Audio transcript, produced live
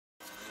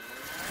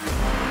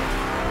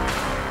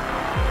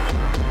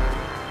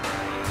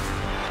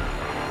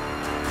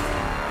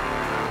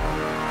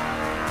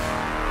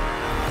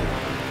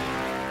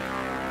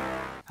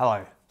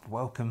Hello,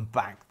 welcome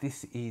back.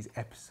 This is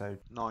episode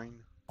 9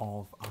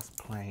 of us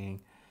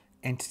playing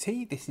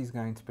Entity. This is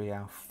going to be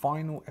our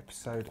final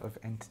episode of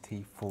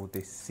Entity for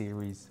this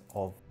series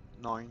of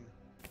 9.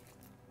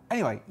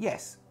 Anyway,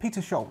 yes,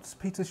 Peter Schultz,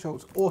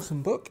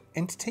 awesome book,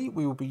 Entity.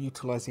 We will be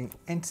utilising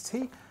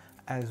Entity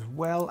as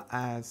well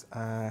as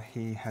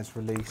he has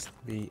released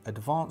the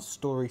advanced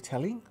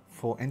storytelling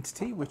for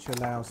Entity, which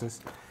allows us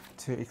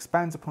to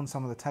expand upon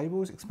some of the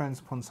tables,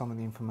 expands upon some of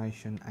the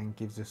information and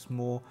gives us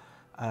more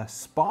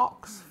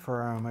sparks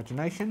for our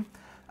imagination.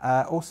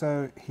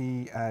 Also,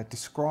 he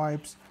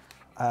describes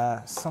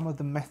some of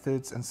the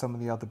methods and some of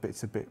the other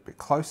bits a bit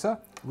closer.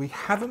 We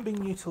haven't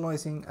been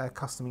utilising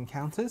custom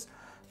encounters,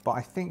 but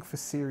I think for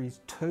series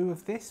 2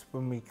 of this,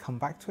 when we come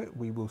back to it,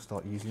 we will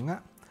start using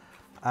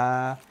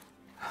that.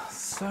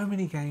 So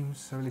many games,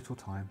 so little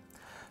time.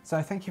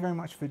 So thank you very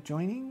much for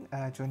joining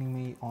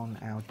me on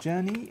our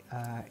journey.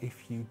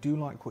 If you do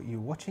like what you're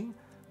watching,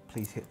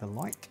 please hit the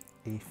like.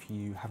 If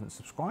you haven't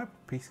subscribed,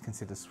 please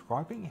consider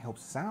subscribing. It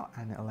helps us out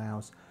and it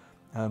allows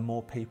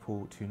more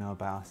people to know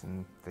about us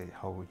and the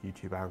whole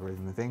YouTube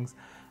algorithm and things.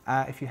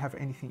 If you have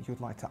anything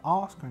you'd like to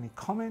ask or any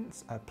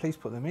comments, please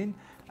put them in.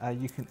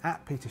 You can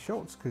 @Peter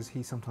Schultz because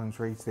he sometimes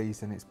reads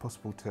these and it's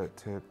possible to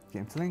get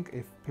him to link.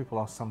 If people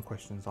ask some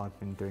questions, I've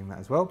been doing that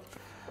as well.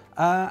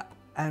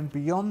 And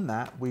beyond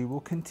that, we will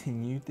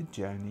continue the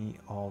journey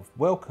of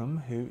Welcome,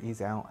 who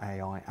is our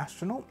AI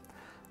astronaut.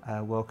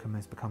 Welcome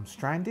has become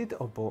stranded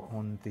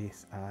on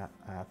this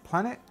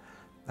planet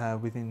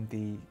within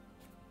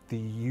the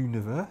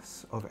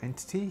universe of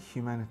Entity.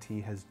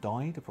 Humanity has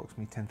died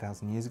approximately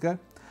 10,000 years ago.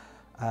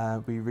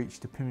 We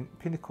reached the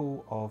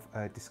pinnacle of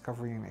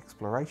discovery and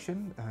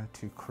exploration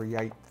to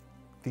create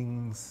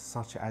things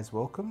such as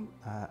Welcome,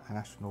 an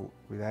astronaut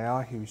with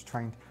AI who is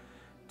trained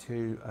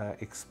to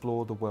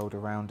explore the world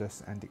around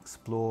us and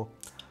explore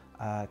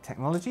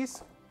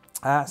technologies.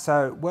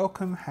 So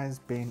Welcome has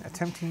been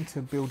attempting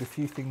to build a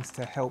few things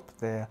to help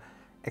their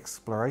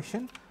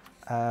exploration.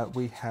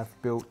 We have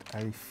built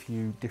a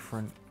few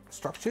different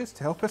structures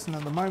to help us, and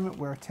at the moment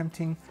we're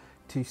attempting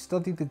to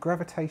study the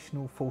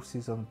gravitational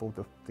forces on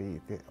board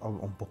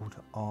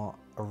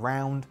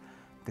around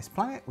this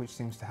planet, which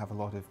seems to have a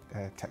lot of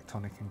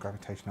tectonic and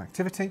gravitational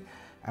activity,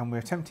 and we're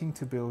attempting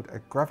to build a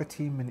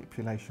gravity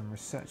manipulation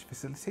research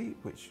facility,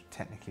 which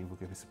technically will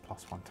give us a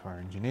 +1 to our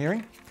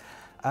engineering.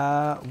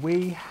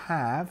 We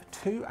have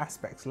 2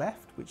 aspects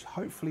left, which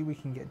hopefully we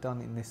can get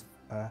done in this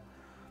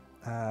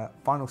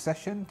final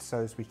session, so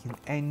as we can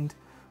end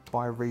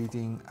by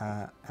reading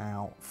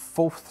our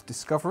 4th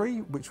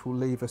discovery, which will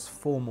leave us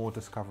 4 more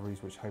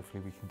discoveries, which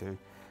hopefully we can do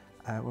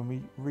when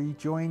we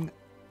rejoin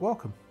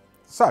Welcome.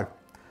 So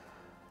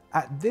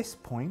at this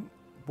point,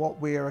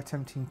 what we are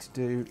attempting to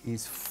do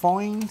is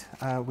find,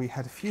 we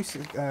had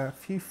a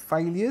few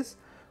failures.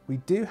 We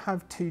do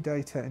have 2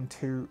 data and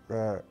 2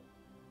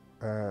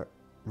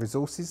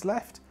 resources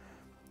left.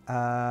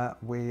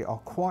 We are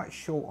quite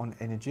short on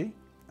energy.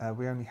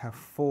 We only have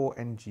 4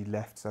 energy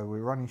left, so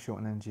we're running short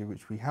on energy,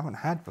 which we haven't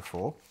had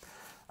before.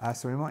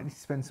 So we might need to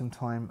spend some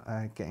time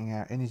getting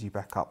our energy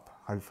back up,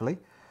 hopefully.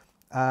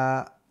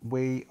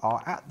 We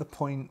are at the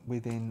point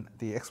within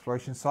the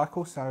exploration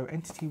cycle, so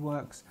Entity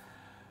works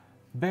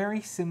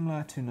very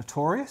similar to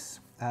Notorious.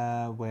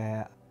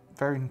 We're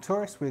very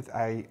Notorious with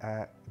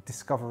a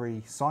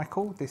discovery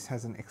cycle. This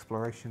has an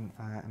exploration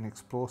and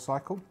explore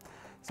cycle.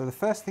 So the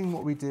first thing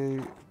that we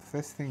do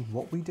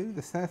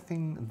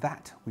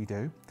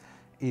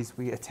is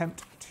we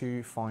attempt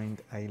to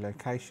find a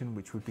location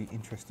which would be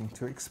interesting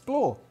to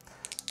explore.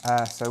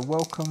 So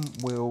Welcome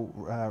will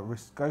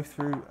go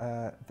through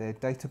their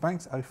data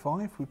banks.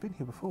 05, we've been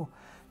here before.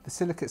 The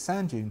Silicate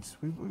Sand Dunes.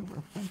 We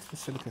went to the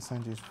Silicate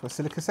Sand Dunes before.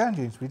 Silicate Sand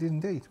Dunes, we did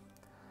indeed.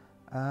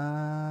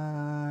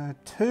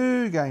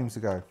 2 games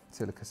ago,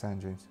 Silicate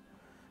Sand Dunes.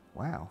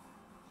 Wow,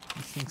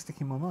 these things stick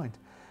in my mind.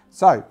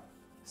 So,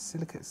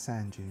 Silicate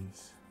Sand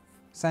Dunes.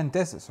 Sand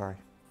Desert, sorry.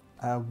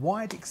 A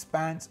wide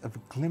expanse of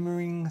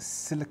glimmering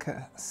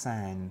silica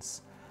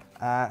sands.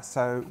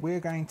 So we're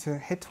going to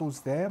head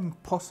towards there, and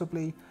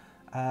possibly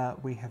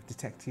we have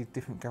detected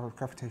different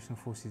gravitational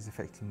forces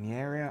affecting the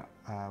area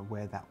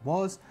where that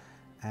was.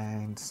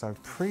 And so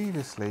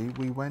previously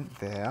we went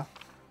there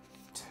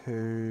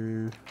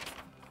to,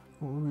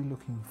 what were we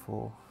looking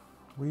for?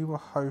 We were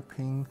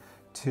hoping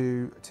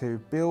to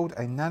build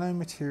a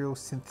nanomaterial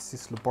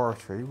synthesis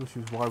laboratory, which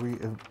is why we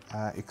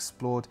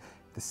explored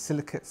the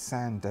Silicate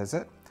Sand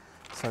Desert.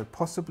 So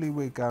possibly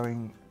we're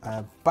going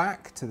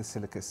back to the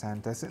Silicate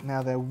Sand Desert.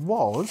 Now there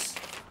was,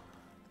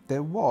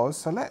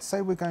 so let's say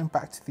we're going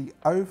back to the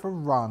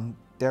overrun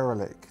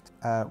derelict,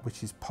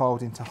 which is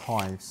piled into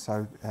hives.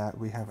 So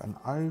we have an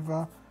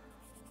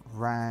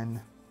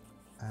overran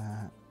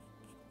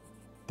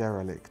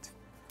derelict.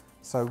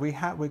 So we're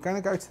going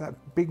to go to that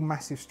big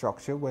massive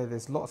structure where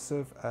there's lots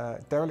of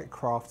derelict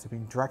crafts have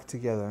been dragged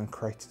together and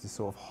created a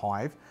sort of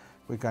hive.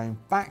 We're going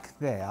back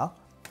there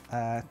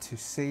to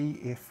see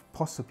if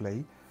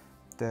possibly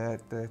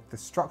the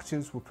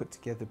structures were put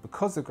together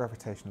because of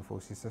gravitational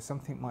forces, so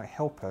something might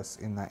help us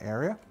in that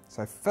area.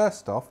 So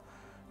first off,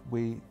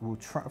 we will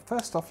try.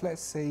 First off,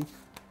 let's see.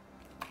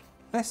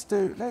 Let's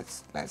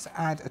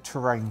add a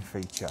terrain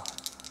feature.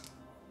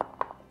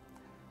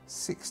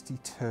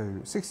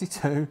 62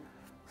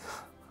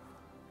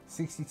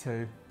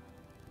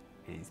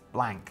 is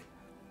blank.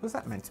 Was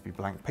that meant to be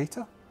blank,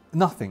 Peter?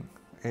 Nothing.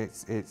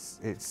 It's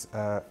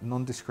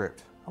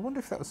nondescript. I wonder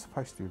if that was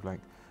supposed to be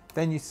blank.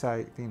 Then you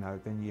say, you know,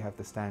 then you have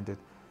the standard.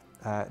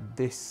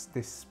 This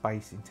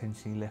space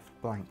intentionally left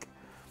blank.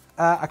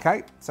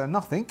 Okay, so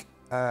nothing.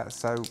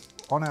 So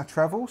on our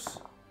travels,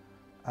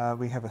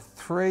 we have a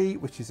 3,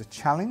 which is a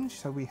challenge.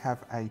 So we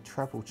have a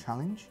travel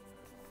challenge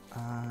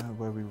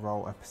where we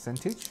roll a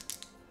percentage.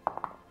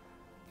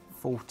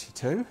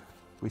 42,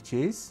 which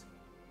is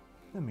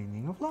the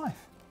meaning of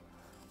life.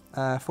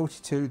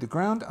 42, the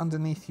ground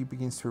underneath you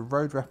begins to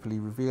erode rapidly,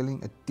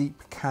 revealing a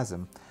deep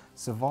chasm.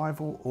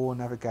 Survival or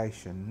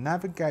navigation.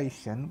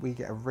 Navigation, we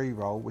get a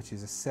re-roll, which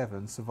is a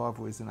 7.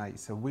 Survival is an 8.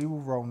 So we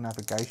will roll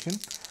navigation,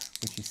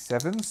 which is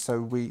 7.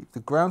 So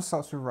the ground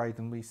starts to erode,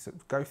 and we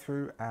go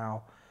through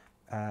our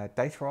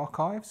data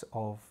archives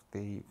of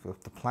the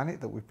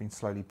planet that we've been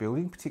slowly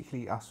building,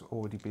 particularly us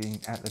already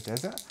being at the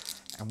desert,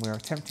 and we're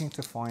attempting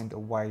to find a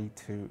way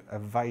to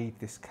evade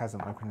this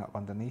chasm opening up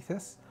underneath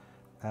us.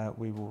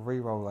 We will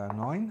re-roll our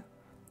 9,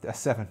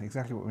 7,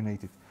 exactly what we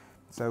needed.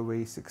 So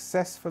we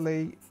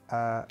successfully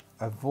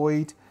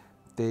avoid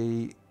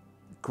the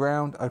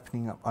ground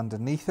opening up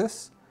underneath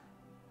us,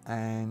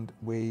 and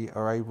we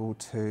are able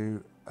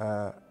to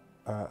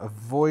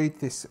avoid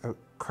this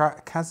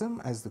chasm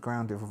as the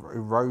ground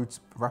erodes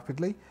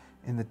rapidly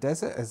in the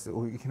desert. As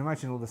you can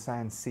imagine, all the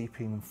sand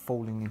seeping and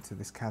falling into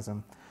this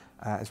chasm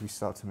as we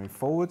start to move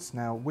forwards.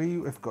 Now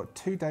we have got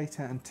 2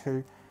 data and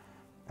 2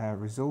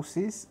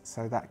 resources,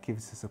 so that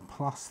gives us a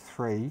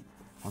 +3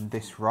 on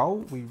this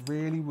roll. We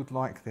really would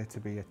like there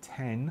to be a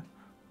 10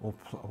 or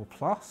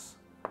plus.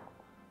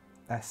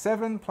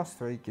 7 +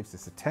 3 gives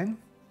us a 10,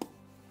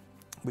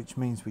 which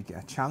means we get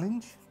a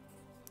challenge,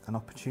 an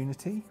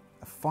opportunity,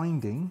 a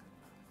finding,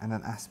 and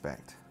an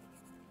aspect.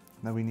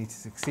 Now we need to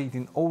succeed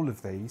in all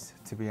of these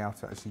to be able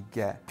to actually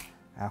get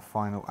our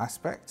final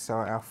aspect. So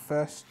our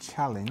first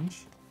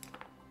challenge,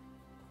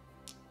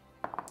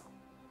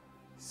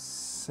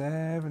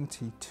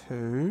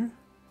 72.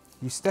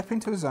 You step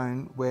into a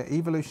zone where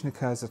evolution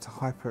occurs at a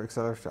hyper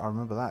acceleration. I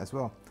remember that as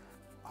well.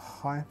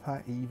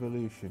 Hyper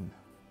evolution.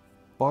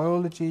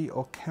 Biology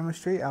or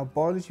chemistry. Our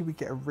biology, we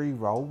get a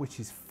re-roll, which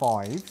is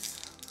 5s.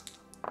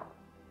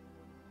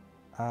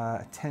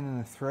 A 10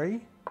 and a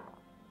 3.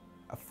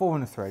 A 4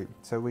 and a 3.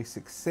 So we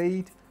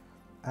succeed.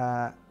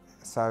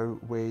 So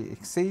we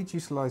exceed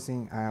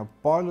utilising our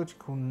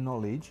biological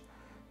knowledge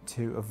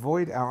to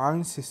avoid our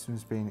own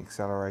systems being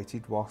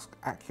accelerated whilst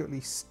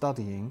accurately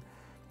studying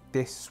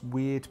this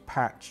weird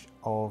patch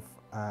of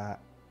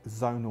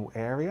zonal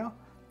area.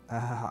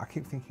 I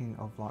keep thinking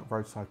of like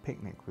Roadside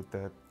Picnic with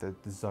the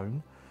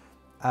zone,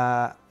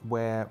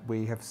 where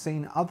we have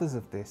seen others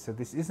of this. So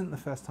this isn't the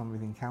first time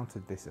we've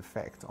encountered this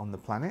effect on the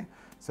planet.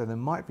 So there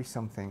might be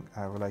something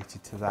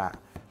related to that,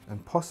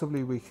 and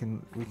possibly we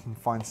can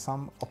find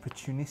some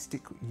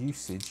opportunistic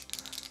usage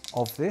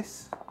of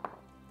this.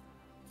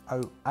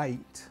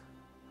 08.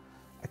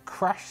 A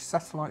crashed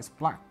satellite's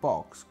black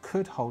box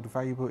could hold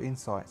valuable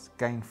insights.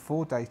 Gain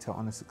 4 data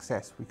on a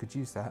success. We could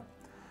use that.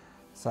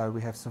 So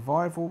we have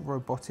survival,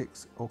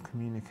 robotics, or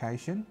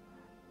communication.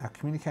 Our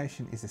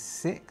communication is a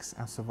 6.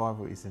 Our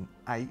survival is an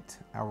 8.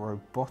 Our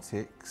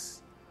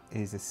robotics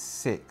is a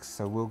 6.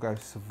 So we'll go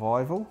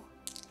survival,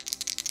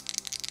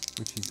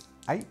 which is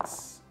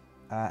 8s.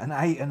 An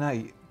 8 and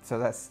 8. So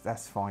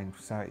that's fine.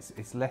 So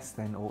it's less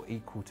than or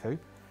equal to.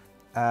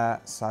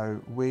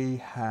 So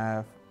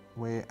we're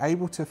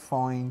able to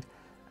find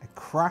a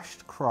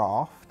crashed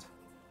craft,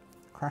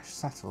 crashed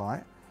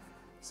satellite.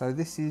 So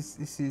this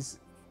is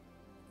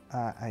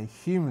a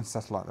human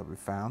satellite that we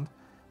found,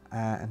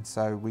 and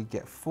so we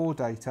get 4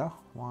 data,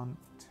 1,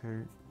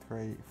 2,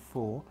 3,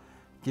 4,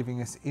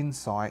 giving us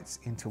insights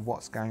into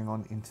what's going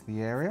on into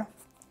the area.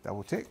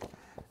 Double tick,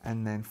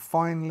 and then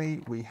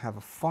finally we have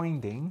a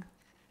finding.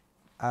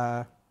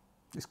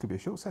 This could be a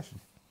short session.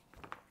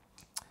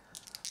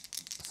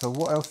 So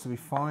what else do we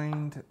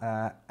find?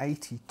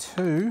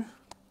 82,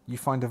 you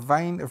find a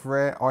vein of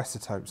rare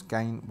isotopes,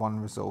 gain 1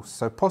 resource.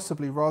 So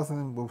possibly, rather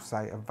than we'll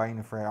say a vein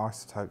of rare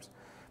isotopes,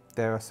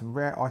 there are some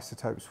rare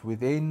isotopes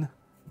within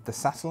the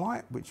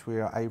satellite, which we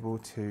are able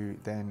to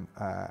then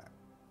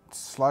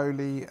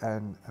slowly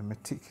and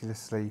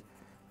meticulously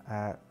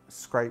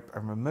scrape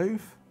and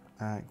remove,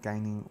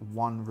 gaining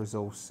 1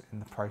 resource in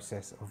the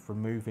process of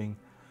removing.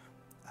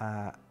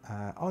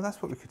 Oh,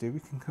 that's what we could do. We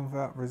can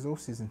convert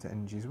resources into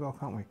energy as well,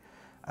 can't we?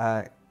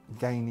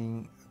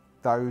 Gaining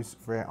those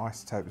rare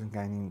isotopes and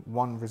gaining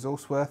 1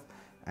 resource worth.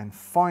 And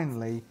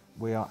finally,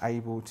 we are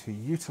able to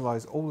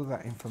utilize all of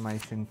that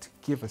information to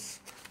give us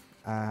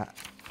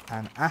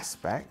an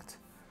aspect,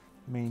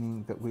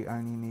 meaning that we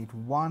only need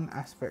 1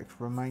 aspect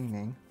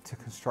remaining to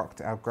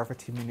construct our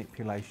gravity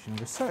manipulation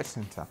research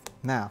center.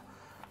 Now,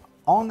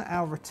 on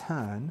our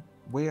return,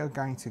 we are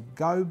going to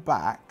go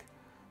back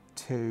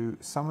to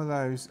some of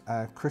those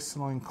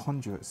crystalline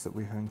conduits that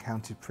we have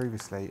encountered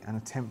previously and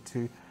attempt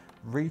to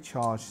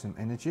recharge some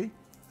energy.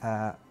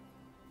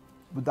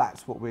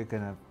 That's what we're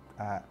going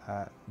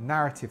to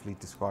narratively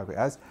describe it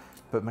as,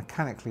 but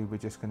mechanically we're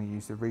just going to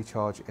use the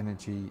recharge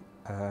energy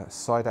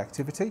side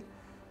activity,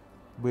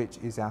 which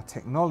is our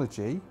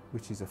technology,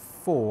 which is a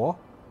 4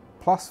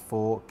 plus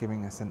 4,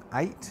 giving us an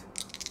 8.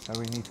 So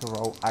we need to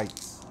roll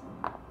 8s.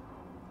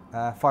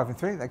 5 and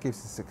 3, that gives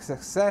us a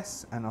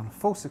success, and on a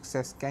full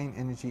success, gain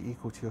energy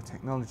equal to your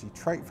technology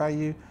trait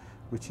value,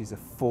 which is a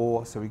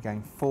 4, so we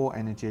gain 4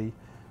 energy.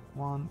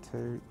 1,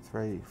 2,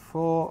 3,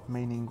 4,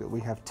 meaning that we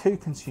have 2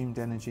 consumed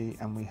energy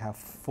and we have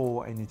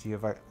 4 energy,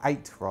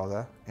 8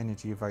 rather,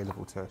 energy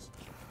available to us.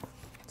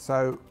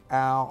 So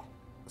our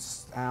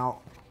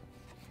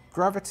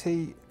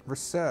Gravity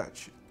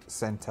Research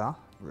Centre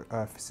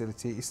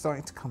facility is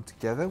starting to come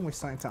together, and we're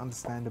starting to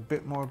understand a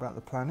bit more about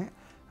the planet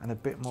and a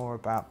bit more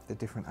about the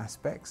different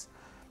aspects,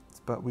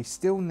 but we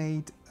still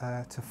need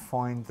to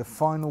find the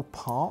final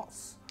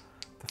parts,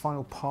 the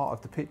final part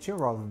of the picture,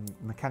 rather than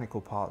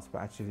mechanical parts, but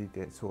actually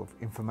the sort of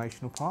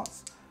informational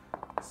parts.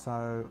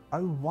 So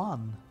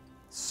 01,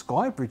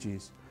 sky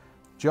bridges,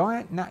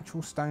 giant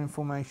natural stone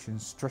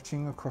formations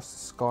stretching across the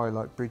sky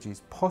like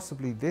bridges.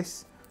 Possibly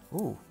this,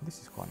 oh,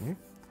 this is quite new.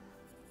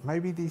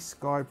 Maybe these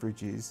sky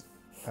bridges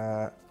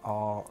are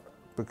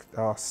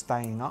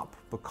staying up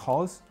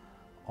because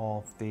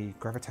of the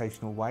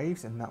gravitational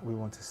waves, and that we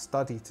want to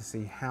study to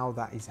see how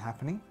that is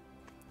happening.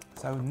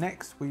 So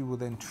next we will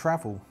then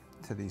travel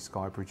to these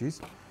sky bridges,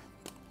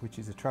 which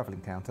is a travel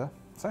encounter.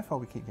 So far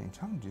we keep getting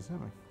challenges, don't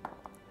we?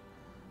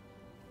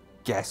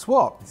 Guess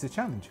what? It's a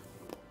challenge.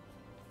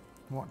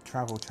 What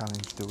travel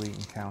challenge do we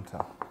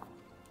encounter?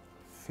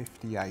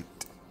 58.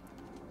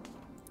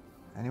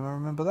 Anyone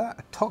remember that?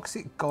 A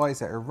toxic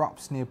geyser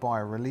erupts nearby,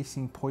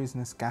 releasing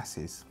poisonous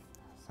gases.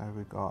 So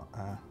we've got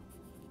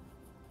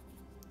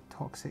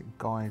toxic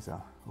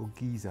geyser or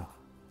geyser.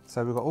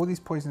 So we've got all these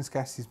poisonous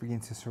gases begin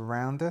to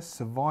surround us.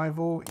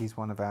 Survival is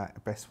one of our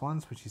best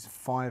ones, which is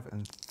 5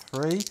 and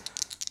 3,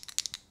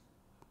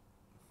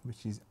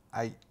 which is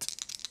 8.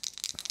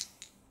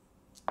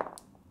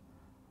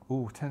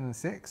 Oh, 10 and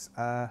 6.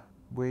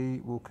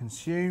 We will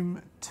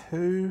consume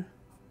 2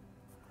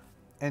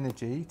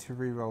 energy to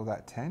re-roll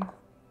that 10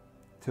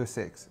 to a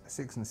 6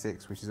 and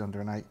 6, which is under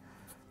an 8.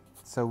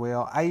 So we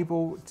are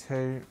able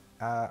to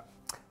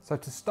so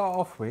to start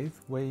off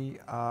with, we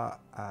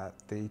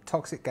the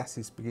toxic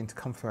gases begin to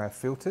come through our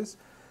filters,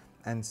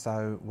 and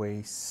so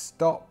we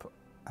stop,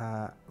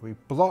 we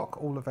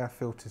block all of our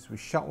filters, we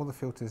shut all the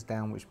filters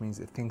down, which means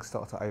that things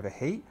start to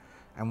overheat,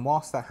 and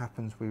whilst that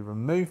happens we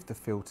remove the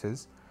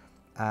filters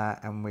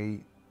and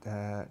we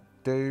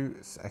do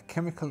a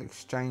chemical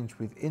exchange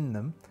within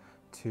them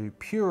to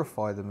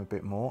purify them a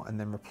bit more, and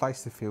then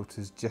replace the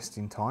filters just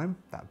in time,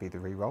 that'd be the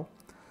re-roll,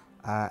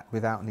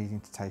 without needing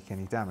to take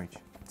any damage.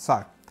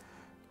 So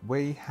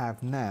we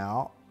have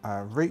now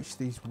reached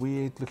these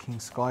weird looking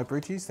sky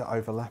bridges that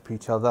overlap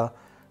each other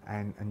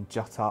and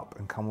jut up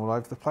and come all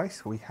over the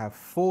place. We have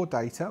 4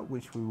 data,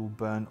 which we will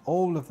burn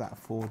all of that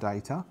 4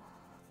 data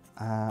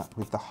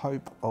with the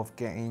hope of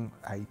getting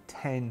a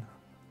 10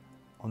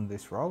 on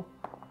this roll.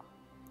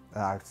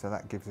 So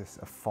that gives us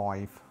a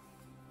 5.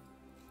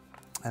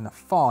 And a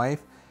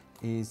 5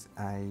 is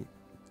a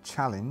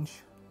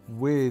challenge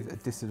with a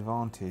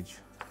disadvantage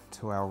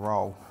to our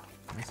roll.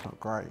 That's not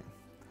great.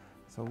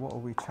 So what are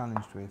we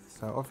challenged with?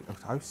 So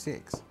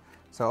 06.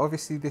 So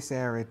obviously this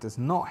area does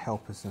not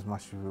help us as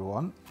much as we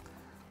want.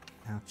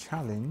 Our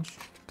challenge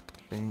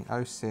being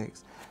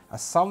 06. A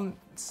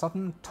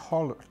sudden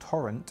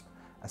torrent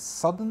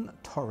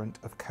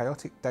of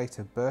chaotic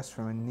data bursts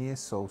from a near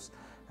source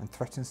and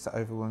threatens to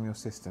overwhelm your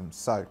system.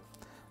 So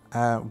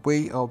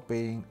we are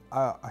being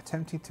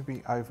attempting to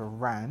be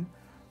overran.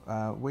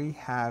 We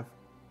have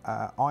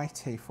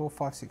IT 4,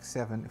 5, 6,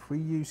 7. If we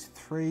use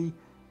 3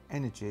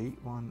 energy,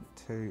 1,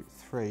 2,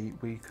 3,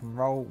 we can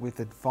roll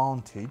with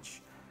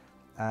advantage,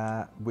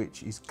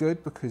 which is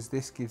good because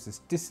this gives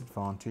us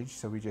disadvantage,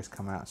 so we just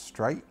come out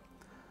straight.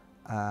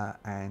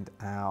 And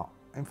our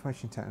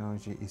information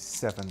technology is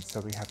 7, so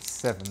we have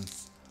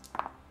 7s,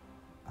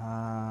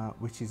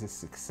 which is a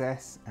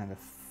success and a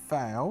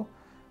fail,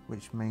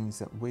 which means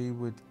that we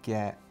would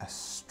get a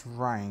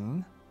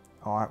strain.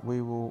 All right,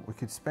 we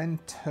could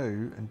spend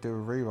 2 and do a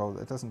reroll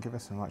that doesn't give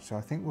us so much, so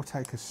I think we'll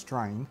take a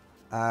strain.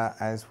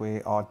 As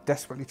we are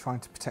desperately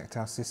trying to protect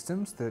our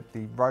systems, that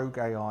the rogue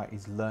AI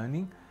is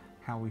learning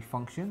how we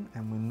function,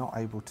 and we're not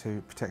able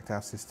to protect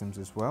our systems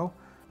as well.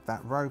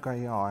 That rogue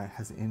AI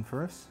has it in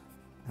for us,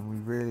 and we're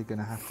really going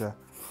to have to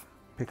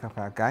pick up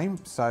our game.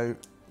 So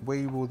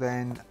we will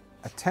then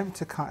attempt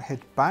to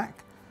head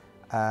back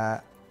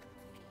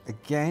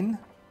again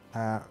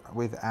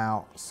with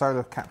our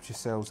solar capture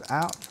cells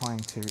out, trying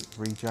to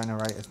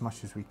regenerate as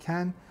much as we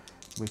can,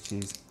 which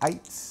is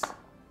 8s.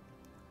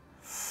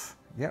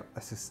 Yep,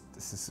 that's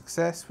a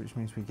success, which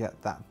means we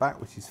get that back,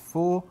 which is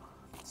 4.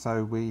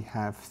 So we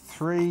have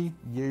 3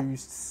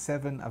 used,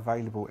 7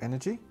 available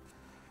energy.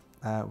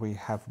 We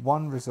have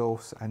 1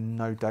 resource and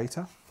no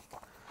data.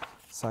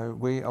 So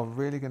we are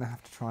really going to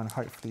have to try and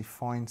hopefully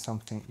find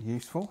something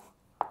useful.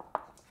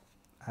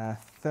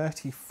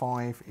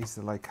 35 is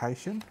the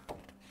location,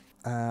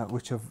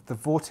 which of the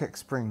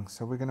vortex springs.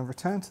 So we're going to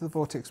return to the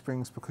vortex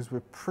springs because we're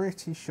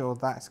pretty sure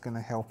that's going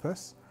to help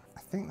us. I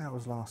think that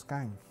was last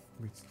game.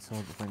 We saw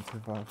that went to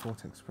the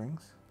vortex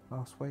springs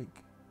last week.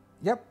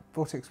 Yep,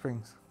 vortex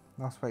springs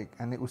last week,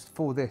 and it was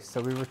for this. So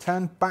we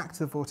returned back to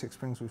the vortex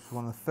springs, which was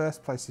one of the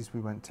first places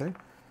we went to.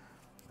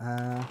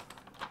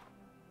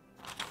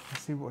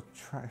 Let's see what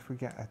if we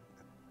get a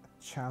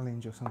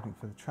challenge or something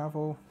for the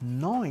travel.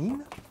 9.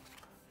 What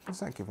does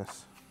that give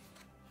us?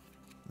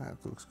 That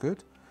looks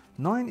good.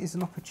 9 is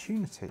an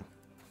opportunity.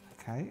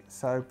 Okay,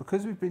 so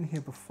because we've been here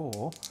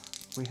before,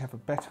 we have a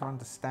better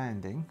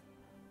understanding.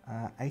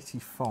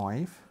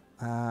 85.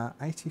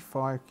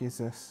 85 gives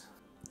us.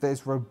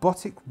 There's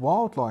robotic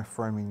wildlife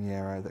roaming the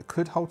area that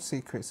could hold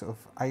secrets of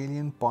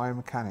alien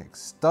biomechanics.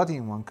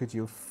 Studying one could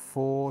yield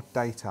 4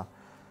 data.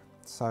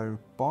 So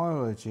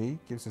biology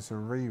gives us a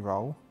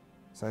reroll.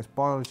 So it's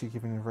biology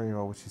giving a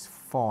reroll, which is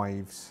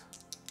 5s.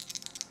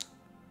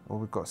 Or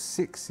we've got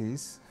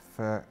 6s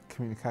for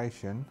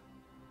communication.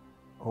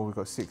 Or we've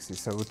got 6s.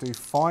 So we'll do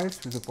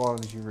 5s with the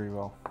biology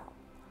reroll.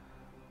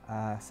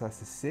 So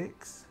it's a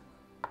 6.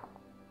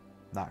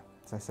 No,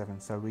 so 7.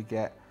 So we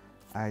get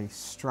a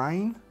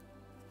strain.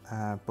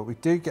 But we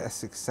do get a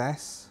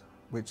success,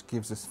 which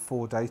gives us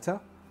 4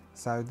 data.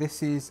 So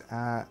this is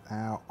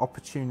our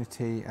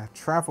opportunity, our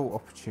travel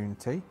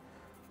opportunity.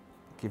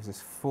 It gives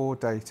us 4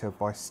 data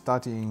by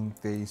studying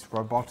these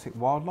robotic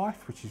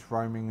wildlife, which is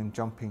roaming and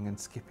jumping and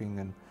skipping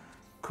and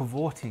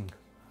cavorting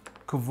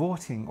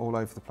all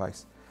over the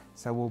place.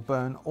 So we'll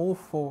burn all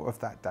 4 of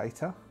that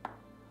data,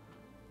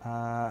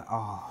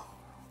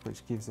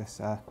 which gives us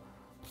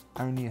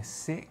only a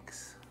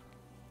 6.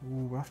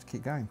 Ooh, we'll have to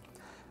keep going.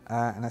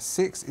 And a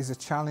 6 is a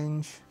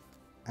challenge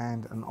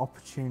and an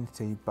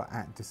opportunity, but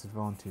at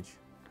disadvantage.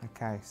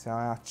 Okay, so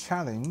our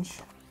challenge,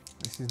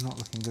 this is not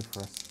looking good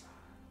for us.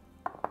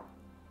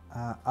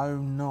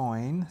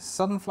 09,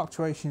 sudden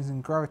fluctuations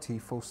in gravity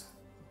force,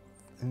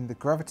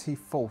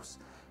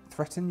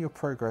 threaten your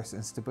progress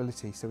and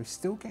stability. So we're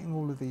still getting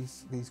all of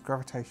these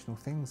gravitational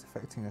things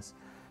affecting us.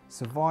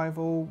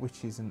 Survival,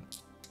 which is an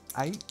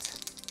 8,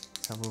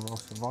 so we'll roll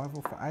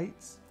survival for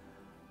 8s.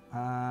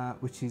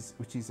 Which is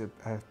an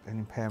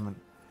impairment.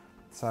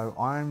 So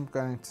I'm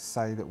going to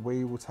say that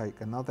we will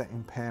take another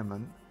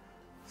impairment.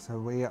 So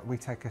we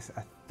take a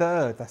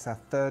 3rd. That's our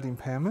 3rd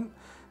impairment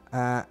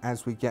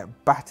as we get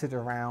battered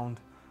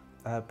around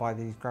by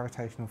these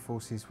gravitational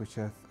forces, which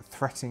are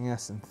threatening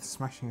us and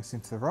smashing us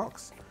into the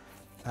rocks.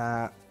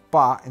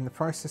 But in the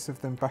process of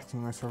them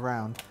battering us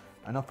around,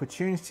 an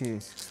opportunity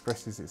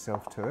expresses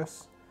itself to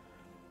us.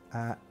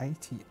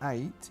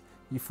 88.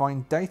 You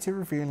find data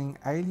revealing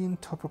alien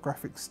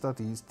topographic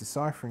studies.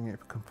 Deciphering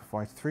it can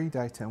provide 3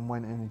 data and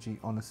 1 energy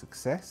on a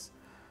success.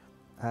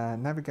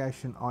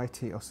 Navigation,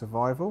 IT or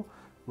survival.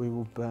 We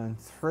will burn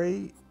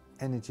 3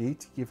 energy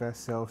to give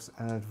ourselves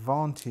an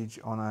advantage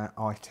on our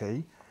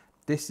IT.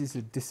 This is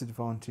a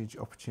disadvantage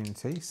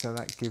opportunity, so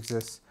that gives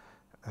us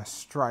a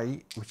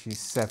straight, which is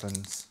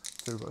 7s.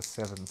 So we've got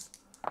 7s.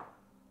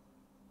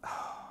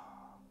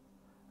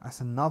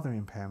 That's another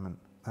impairment,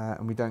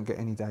 and we don't get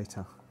any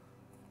data.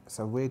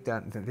 So we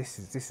don't. This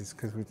is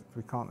because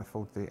we can't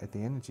afford the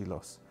energy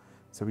loss.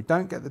 So we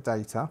don't get the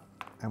data,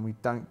 and we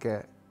don't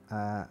get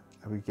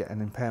we get an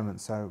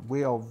impairment. So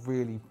we are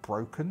really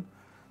broken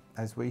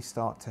as we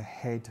start to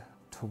head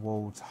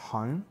towards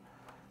home.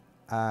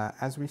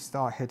 As we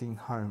start heading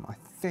home, I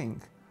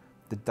think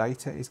the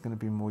data is going to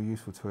be more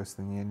useful to us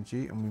than the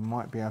energy, and we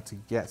might be able to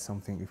get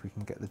something if we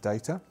can get the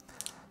data.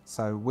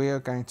 So we are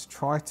going to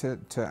try to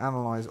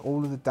analyze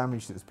all of the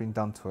damage that's been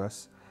done to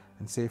us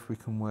and see if we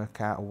can work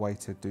out a way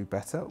to do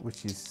better,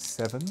 which is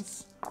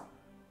 7s,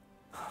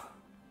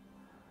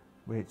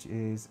 which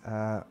is,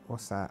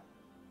 what's that?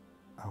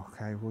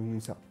 Okay, we'll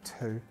use up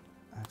 2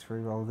 to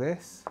reroll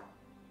this.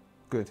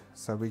 Good,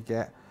 so we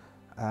get,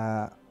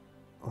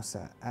 what's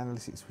that?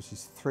 Analytics, which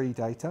is 3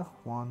 data.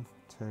 1,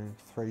 2,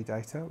 3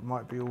 data,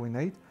 might be all we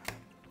need.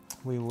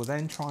 We will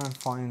then try and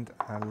find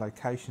a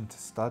location to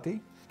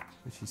study,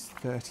 which is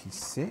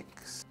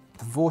 36.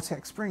 The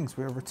Vortex Springs,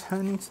 we're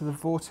returning to the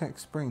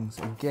Vortex Springs.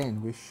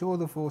 Again, we're sure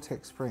the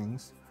Vortex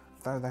Springs,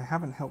 though they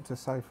haven't helped us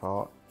so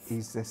far,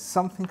 is there's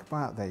something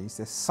about these,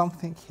 there's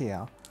something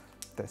here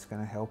that's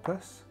going to help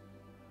us.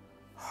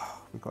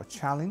 We've got a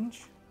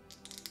challenge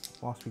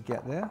whilst we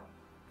get there.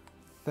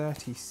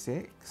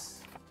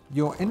 36.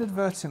 You're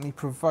inadvertently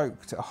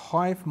provoked a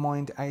hive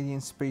mind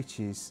alien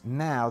species.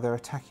 Now they're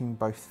attacking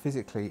both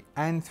physically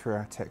and through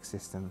our tech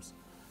systems.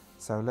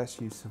 So let's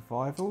use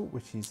survival,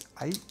 which is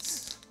 8.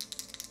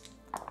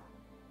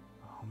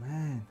 Oh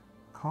man,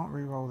 can't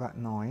re-roll that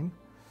 9,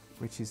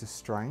 which is a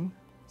strain.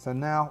 So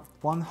now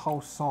one whole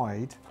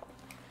side,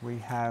 we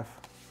have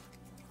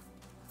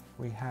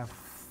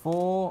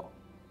 4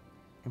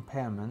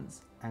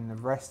 impairments, and the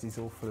rest is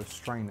all full of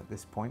strain at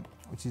this point,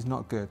 which is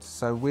not good.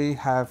 So we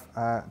have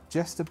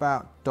just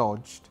about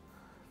dodged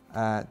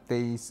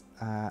these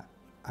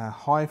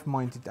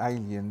hive-minded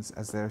aliens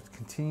as they're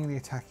continually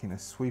attacking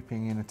us,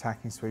 sweeping in,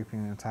 attacking, sweeping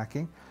and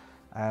attacking.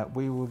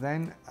 We will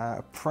then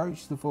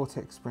approach the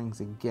vortex springs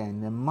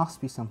again. There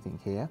must be something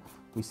here,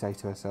 we say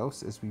to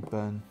ourselves as we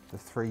burn the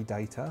 3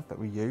 data that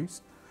we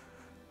used.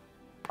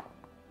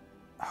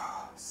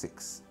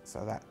 6.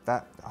 So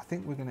that I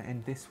think we're going to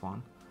end this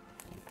one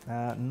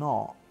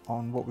not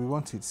on what we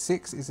wanted.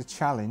 6 is a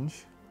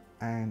challenge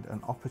and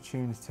an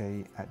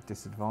opportunity at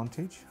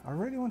disadvantage. I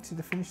really wanted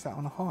to finish that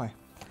on a high.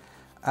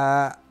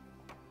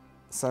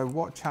 So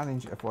what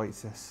challenge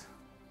awaits us?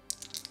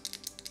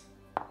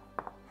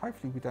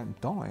 Hopefully we don't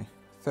die.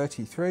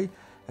 33.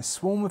 A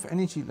swarm of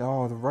energy...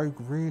 Oh, the rogue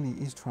really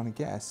is trying to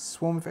get us. A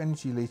swarm of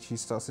energy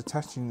leeches starts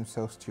attaching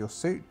themselves to your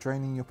suit,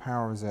 draining your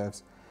power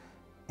reserves.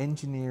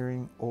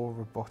 Engineering or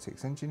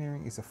robotics.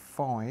 Engineering is a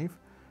 5.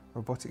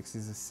 Robotics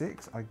is a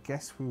 6. I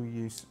guess we will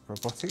use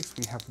robotics.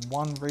 We have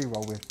 1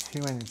 reroll. We have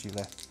 2 energy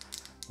left.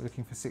 We're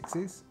looking for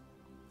 6s.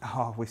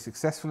 Oh, we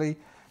successfully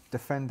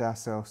defend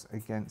ourselves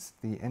against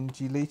the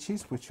energy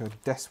leeches, which are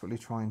desperately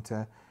trying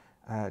to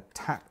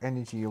tap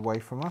energy away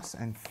from us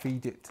and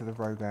feed it to the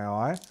rogue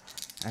AI.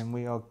 And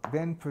we are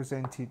then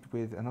presented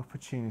with an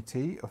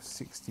opportunity of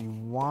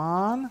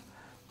 61.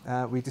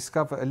 We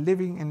discover a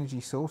living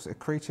energy source, a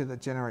creature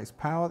that generates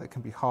power that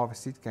can be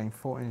harvested, gain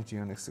 4 energy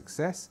on a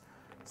success.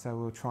 So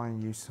we'll try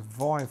and use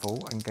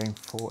survival and gain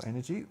 4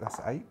 energy. That's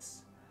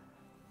 8s.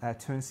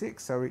 2 and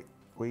 6. So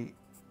we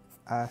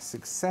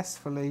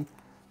successfully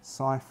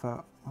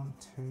cipher 1,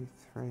 2,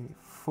 3,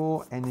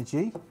 4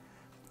 energy,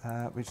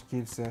 which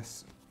gives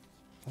us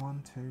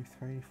 1, 2,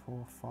 3,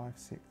 4, 5,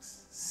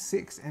 6,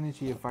 6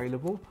 energy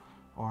available.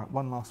 All right,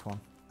 one last one.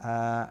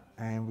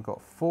 And we've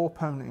got 4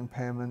 permanent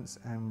impairments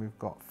and we've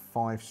got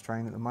 5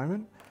 strain at the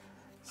moment.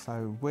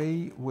 So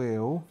we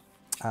will,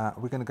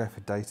 we're going to go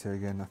for data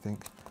again, I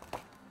think.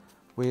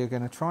 We are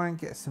going to try and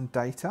get some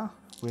data,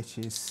 which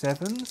is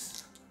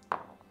 7s,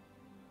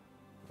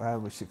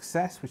 with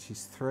success, which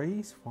is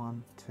 3s.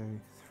 1, 2,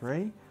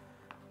 3.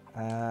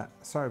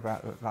 Sorry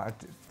about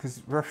that,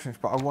 because reference,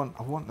 but I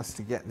want us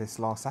to get this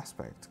last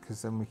aspect,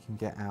 because then we can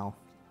get our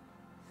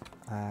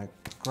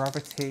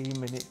gravity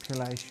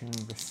manipulation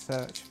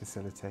research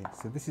facility.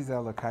 So this is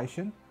our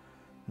location,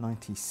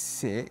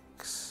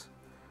 96.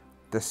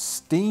 The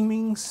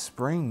steaming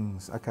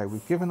springs. Okay,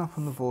 we've given up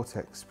on the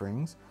vortex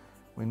springs.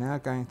 We're now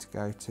going to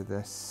go to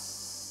the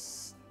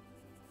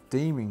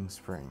steaming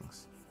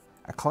springs.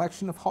 A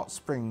collection of hot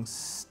springs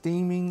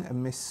steaming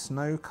amidst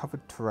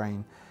snow-covered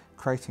terrain,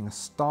 creating a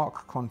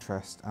stark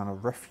contrast and a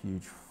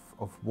refuge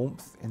of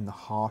warmth in the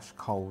harsh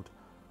cold.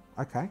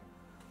 Okay,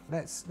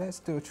 let's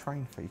do a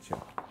train feature.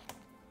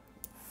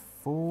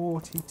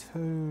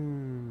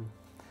 42.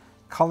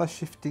 Color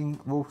shifting,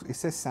 well, it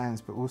says sands,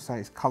 but we'll say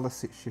it's color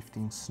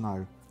shifting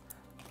snow.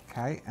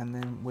 Okay, and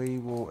then we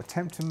will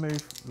attempt to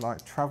move,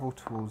 like travel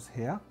towards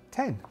here.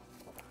 10.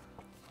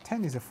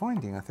 10 is a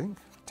finding, I think.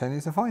 10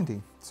 is a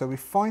finding. So we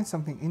find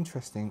something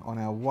interesting on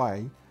our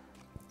way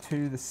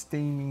to the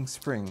steaming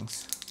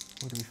springs.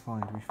 What do we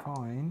find? We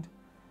find,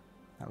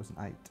 that was an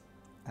 8.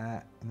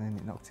 And then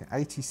it knocked it.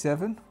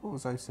 87. What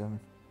was 07?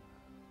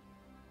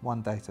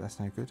 1 data,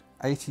 that's no good.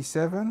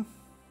 87.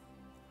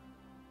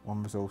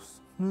 1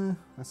 resource.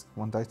 That's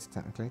 1 data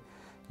technically.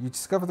 You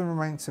discover the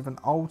remains of an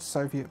old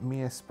Soviet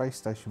Mir space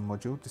station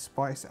module.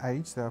 Despite its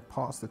age, there are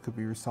parts that could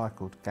be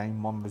recycled.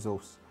 Gain 1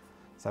 resource.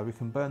 So we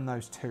can burn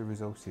those 2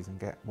 resources and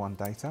get 1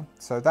 data.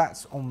 So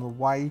that's on the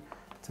way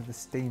to the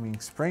steaming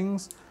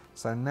springs.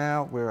 So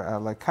now we're at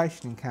our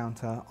location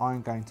encounter.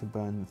 I'm going to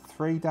burn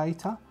 3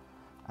 data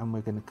and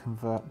we're going to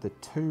convert the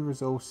 2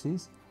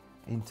 resources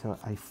into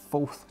a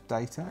 4th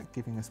data,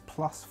 giving us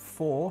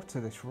 +4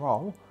 to this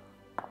roll.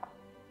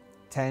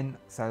 10,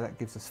 so that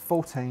gives us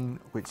 14,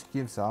 which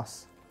gives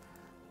us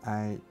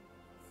a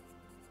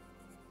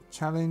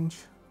challenge,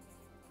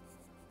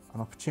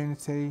 an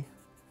opportunity,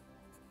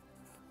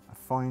 a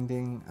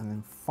finding, and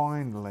then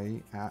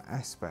finally our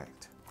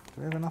aspect. Do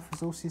we have enough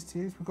resources to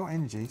use? We've got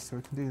energy, so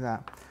we can do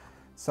that.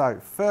 So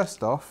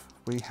first off,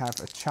 we have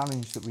a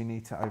challenge that we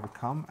need to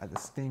overcome at the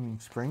steaming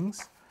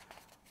springs,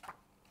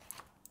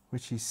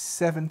 which is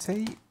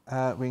 70.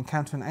 We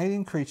encounter an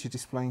alien creature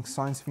displaying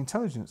signs of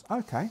intelligence.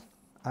 Okay,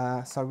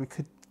 so we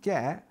could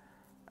get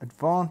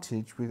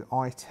advantage with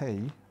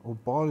IT, or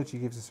biology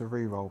gives us a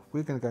reroll.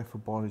 We're going to go for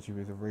biology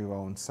with a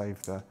reroll and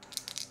save the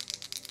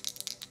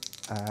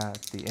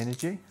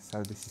energy.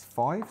 So this is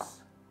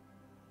 5s.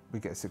 We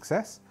get a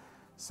success.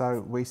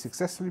 So we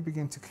successfully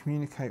begin to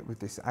communicate with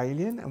this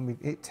alien, and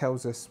it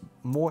tells us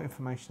more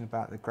information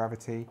about the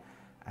gravity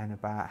and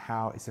about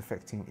how it's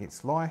affecting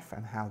its life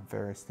and how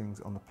various things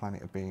on the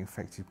planet are being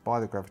affected by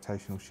the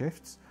gravitational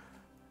shifts,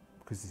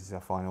 because this is our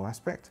final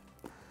aspect.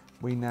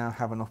 We now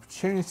have an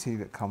opportunity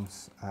that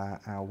comes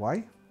our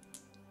way.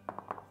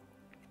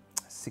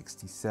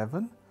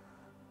 67.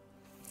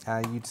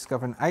 You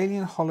discover an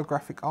alien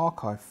holographic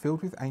archive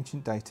filled with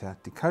ancient data.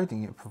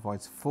 Decoding it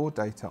provides 4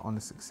 data on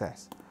a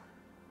success.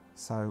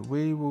 So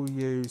we will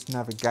use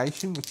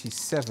navigation, which is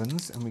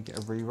 7s, and we get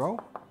a reroll,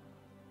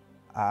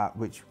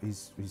 which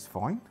is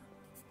fine.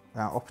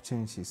 our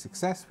opportunity of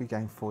success, we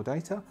gain 4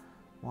 data.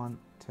 1,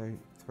 2,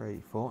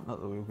 3, 4. Not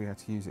that we'll be able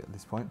to use it at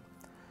this point.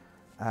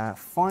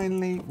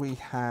 Finally, we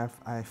have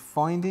a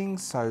finding.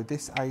 So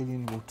this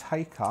alien will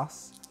take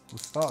us, will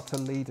start to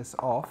lead us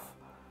off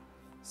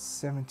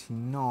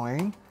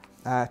 79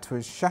 to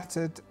a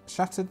scattered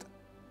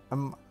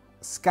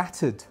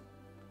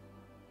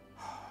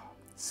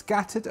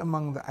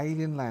among the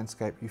alien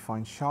landscape. You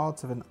find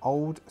shards of an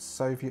old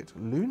Soviet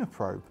lunar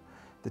probe.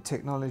 The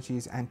technology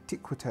is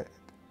antiquated.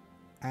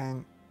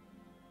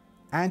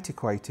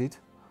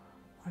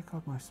 My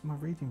God, my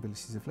reading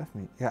abilities have left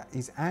me. Yeah,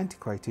 is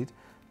antiquated,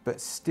 but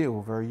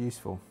still very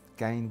useful.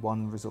 Gain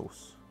 1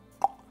 resource.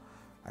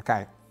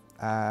 Okay,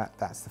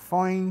 that's the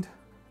find.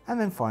 And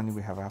then finally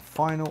we have our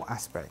final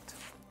aspect,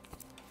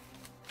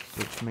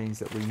 which means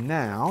that we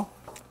now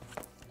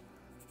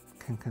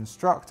can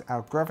construct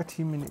our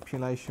gravity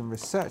manipulation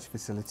research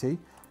facility,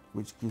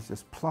 which gives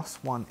us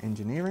 +1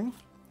 engineering,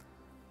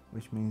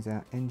 which means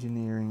our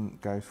engineering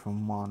goes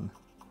from 1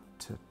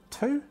 to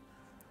 2.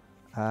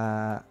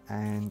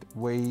 And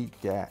we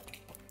get,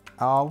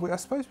 I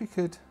suppose we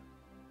could,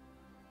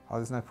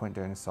 there's no point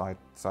doing a side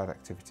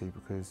activity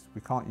because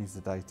we can't use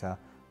the data.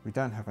 We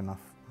don't have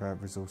enough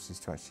resources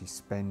to actually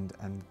spend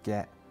and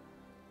get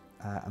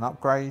an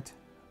upgrade,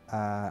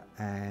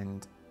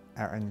 and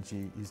our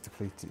energy is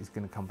depleted, is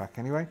going to come back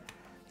anyway.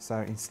 So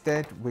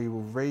instead we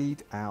will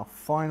read our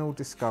final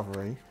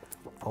discovery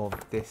of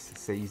this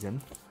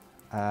season,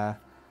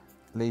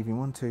 leaving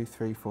 1, 2,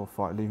 3, 4,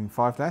 5, leaving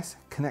 5 less.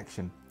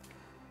 Connection.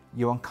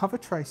 You uncover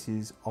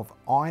traces of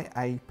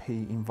IAP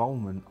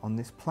involvement on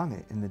this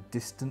planet in the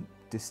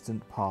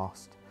distant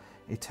past.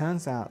 It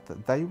turns out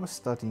that they were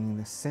studying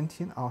the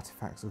sentient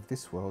artifacts of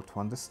this world to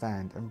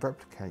understand and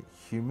replicate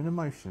human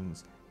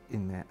emotions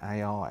in their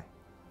AI.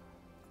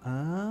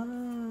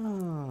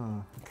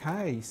 Ah,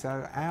 okay,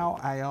 so our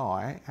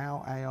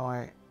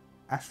AI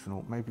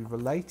astronaut may be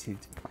related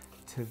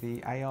to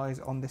the AIs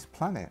on this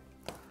planet,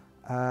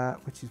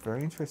 which is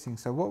very interesting.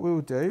 So what we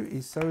will do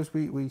is, so as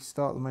we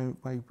start the moment,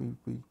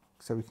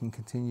 so we can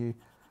continue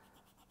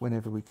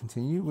whenever we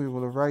continue, we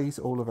will erase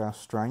all of our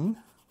strain.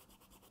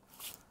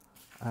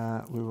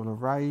 We will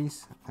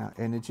erase our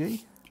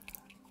energy,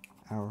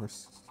 our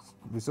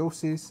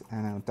resources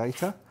and our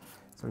data.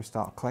 So we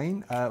start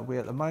clean. We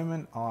at the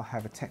moment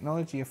have a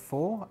technology of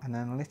 4, an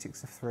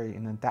analytics of 3,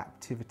 and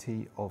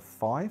adaptivity of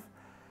 5.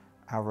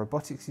 Our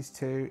robotics is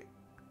 2,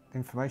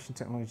 information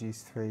technology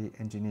is 3,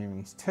 engineering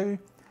is 2,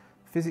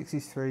 physics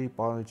is 3,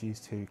 biology is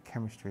 2,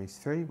 chemistry is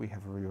 3. We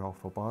have a reroll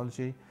for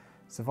biology.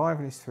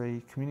 Survival is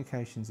 3,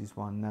 communications is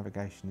 1,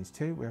 navigation is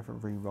 2. We have a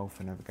reroll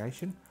for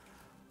navigation.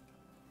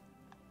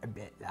 A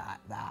bit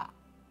like that.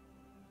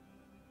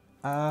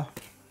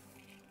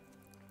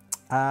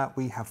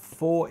 We have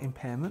 4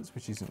 impairments,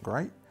 which isn't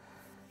great.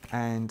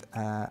 And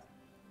our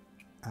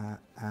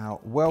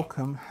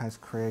welcome has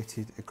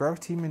created a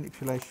gravity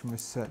manipulation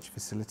research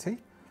facility,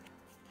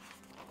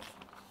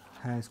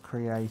 has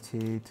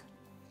created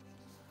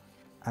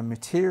a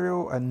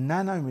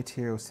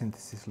nanomaterial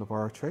synthesis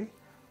laboratory,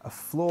 a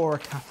flora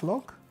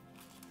catalogue,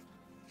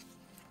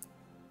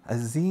 a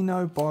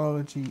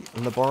xenobiology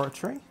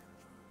laboratory,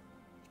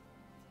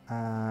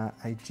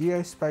 a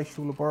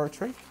geospatial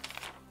laboratory,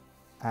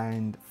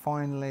 and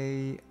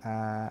finally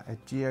a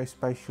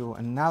geospatial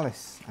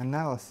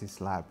analysis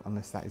lab,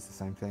 unless that is the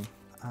same thing.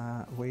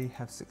 We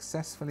have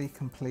successfully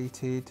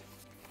completed,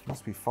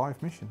 must be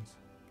 5 missions.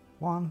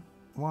 1,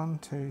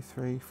 2,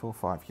 3, 4,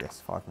 5.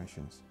 Yes, 5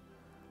 missions.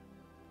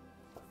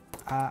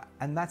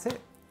 And that's it.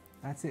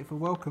 That's it for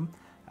welcome.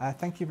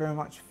 Thank you very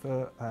much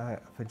for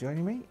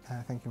joining me.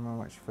 Thank you very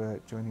much for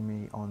joining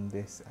me on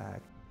this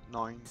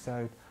 9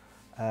 episode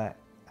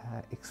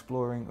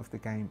exploring of the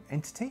game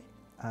Entity.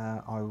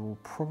 I will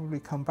probably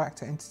come back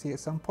to Entity at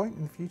some point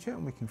in the future,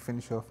 and we can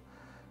finish off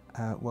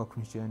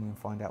Welcome's journey and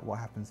find out what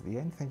happens at the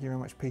end. Thank you very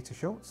much, Peter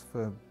Schultz,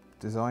 for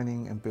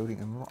designing and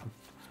building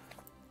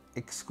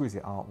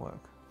exquisite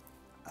artwork.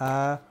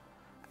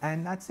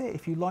 And that's it.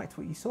 If you liked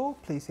what you saw,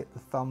 please hit the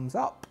thumbs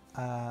up.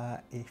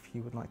 If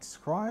you would like to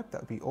subscribe,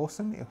 that would be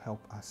awesome. It'll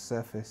help us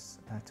surface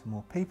to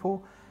more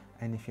people.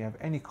 And if you have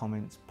any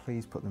comments,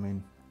 please put them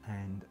in,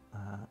 and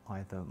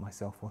either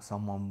myself or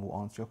someone will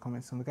answer your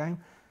comments on the game.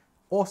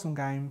 Awesome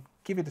game,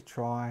 give it a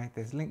try.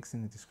 There's links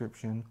in the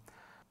description.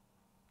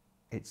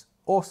 It's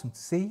awesome to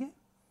see you,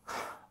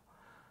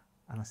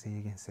 and I'll see you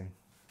again soon.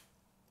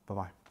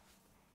 Bye-bye.